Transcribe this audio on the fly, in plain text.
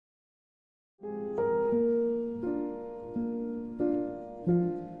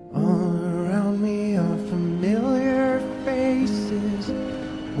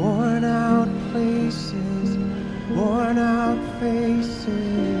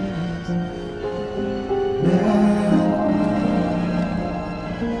Fast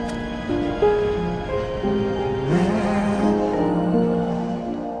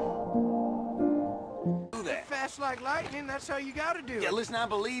like lightning, that's how you gotta do it. Yeah, listen, I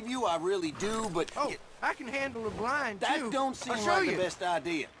believe you, I really do, but... Oh, I can handle a blind, too. That don't seem like the best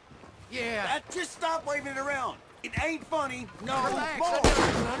idea. Yeah. Just stop waving it around. It ain't funny, no Relax, more.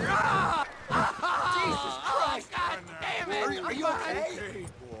 Jesus Christ! God damn it! Are you okay?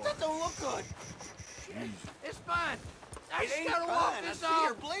 That don't look good. It's fine. I It just ain't gotta fine. walk I this see off.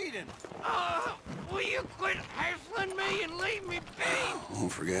 you're bleeding. Will you quit hassling me and leave me be? Don't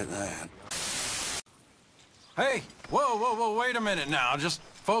forget that. Hey, whoa, wait a minute now. Just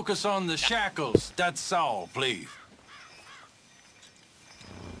focus on the shackles. That's all, please.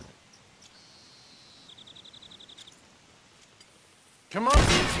 Come on.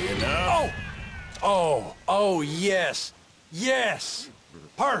 You know. Oh, yes. Yes.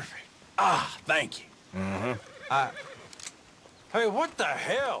 Perfect. Ah, thank you. Hey, what the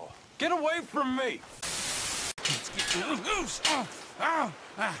hell? Get away from me. Let's get loose.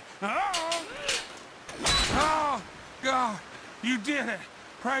 Oh, God, you did it.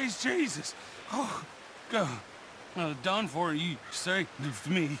 Praise Jesus. Oh, God. Done for you, saved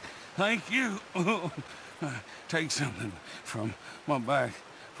me. Thank you. Take something from my back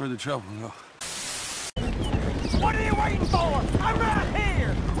for the trouble, though. What are you waiting for? I'm right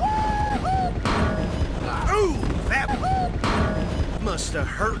here! Ooh, that must have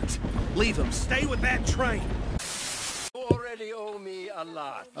hurt. Leave him. Stay with that train. You already owe me a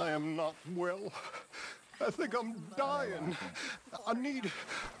lot. I am not well. I think I'm dying. I need...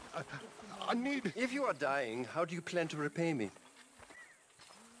 If you are dying, how do you plan to repay me?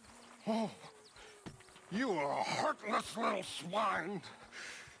 Oh, you are a heartless little swine.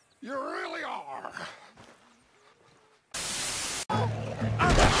 You really are.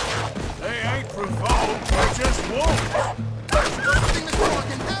 They ain't provoked, they're just wolves. Nothing is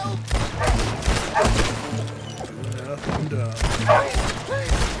fucking hell. Nothing done.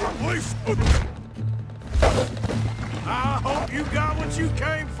 I hope you got what you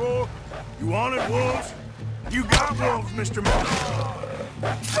came for. You wanted wolves? You got wolves, Mr.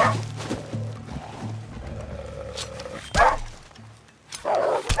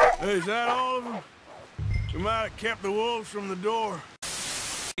 Hey, is that all of them? We might have kept the wolves from the door.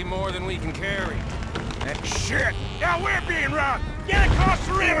 More than we can carry. That shit! Now we're being robbed! Get across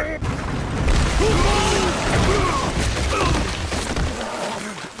the river!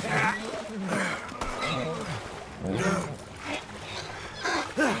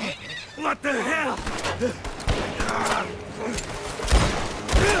 What the hell?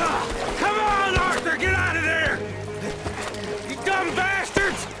 Come on, Arthur! Get out of there! You dumb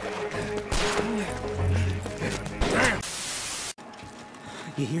bastards! Damn!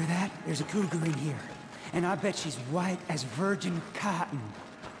 You hear that? There's a cougar in here. And I bet she's white as virgin cotton.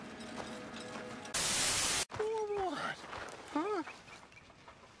 What? Huh?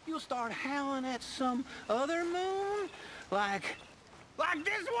 You'll start howling at some other moon? Like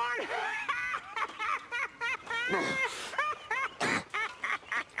this one?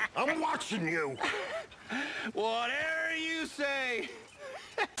 I'm watching you. Whatever you say.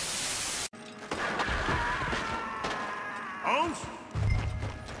 Holmes?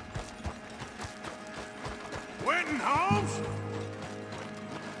 Quentin Holmes?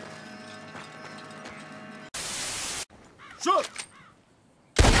 Shoot!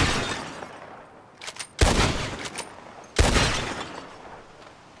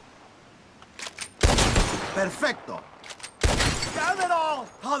 Perfecto. Got it all.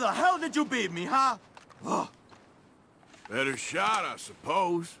 How the hell did you beat me, huh? Better shot, I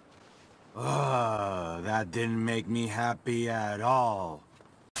suppose. That didn't make me happy at all.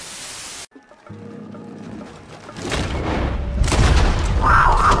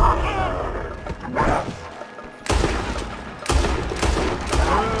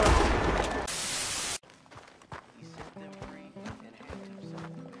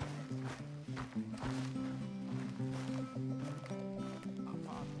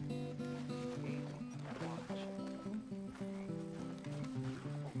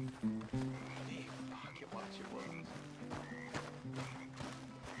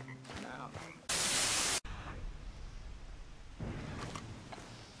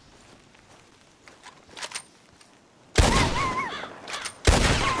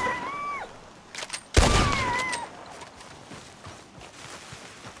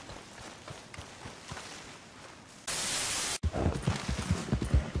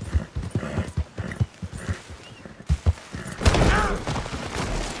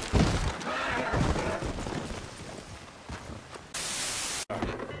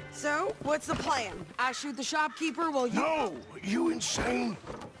 So, what's the plan? I shoot the shopkeeper while you... No! You insane?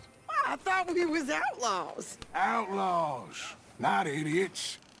 I thought we was outlaws. Outlaws, not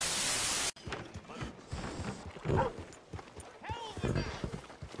idiots.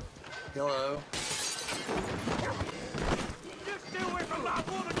 Hello. Just stay away from my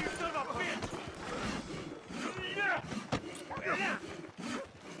woman, you son of a bitch!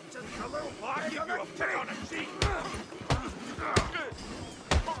 Just a little I'll give you a pick on the cheek!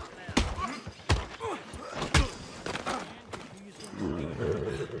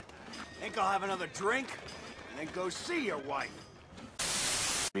 Think I'll have another drink, and then go see your wife.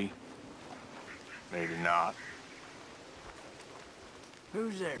 Maybe not.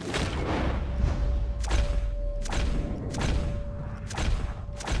 Who's there?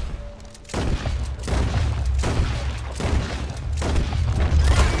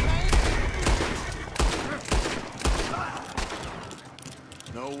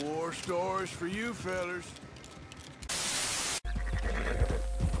 No war stories for you fellas.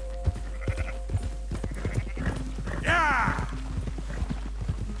 Yeah!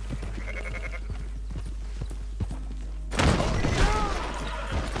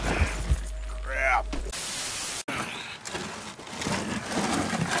 Crap.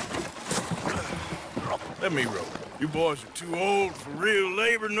 Let me roll. You boys are too old for real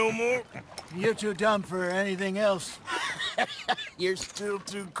labor no more. You're too dumb for anything else. You're still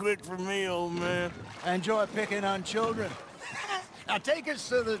too quick for me, old man. Enjoy picking on children. Now take us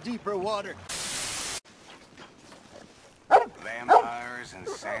to the deeper water. Vampires and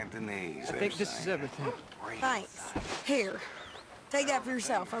Santanese. I think this is everything. Thanks. Here. Take that for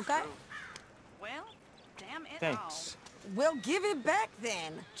yourself, okay? Well, damn it Thanks. Well, give it back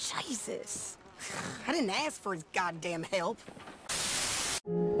then. Jesus. I didn't ask for his goddamn help.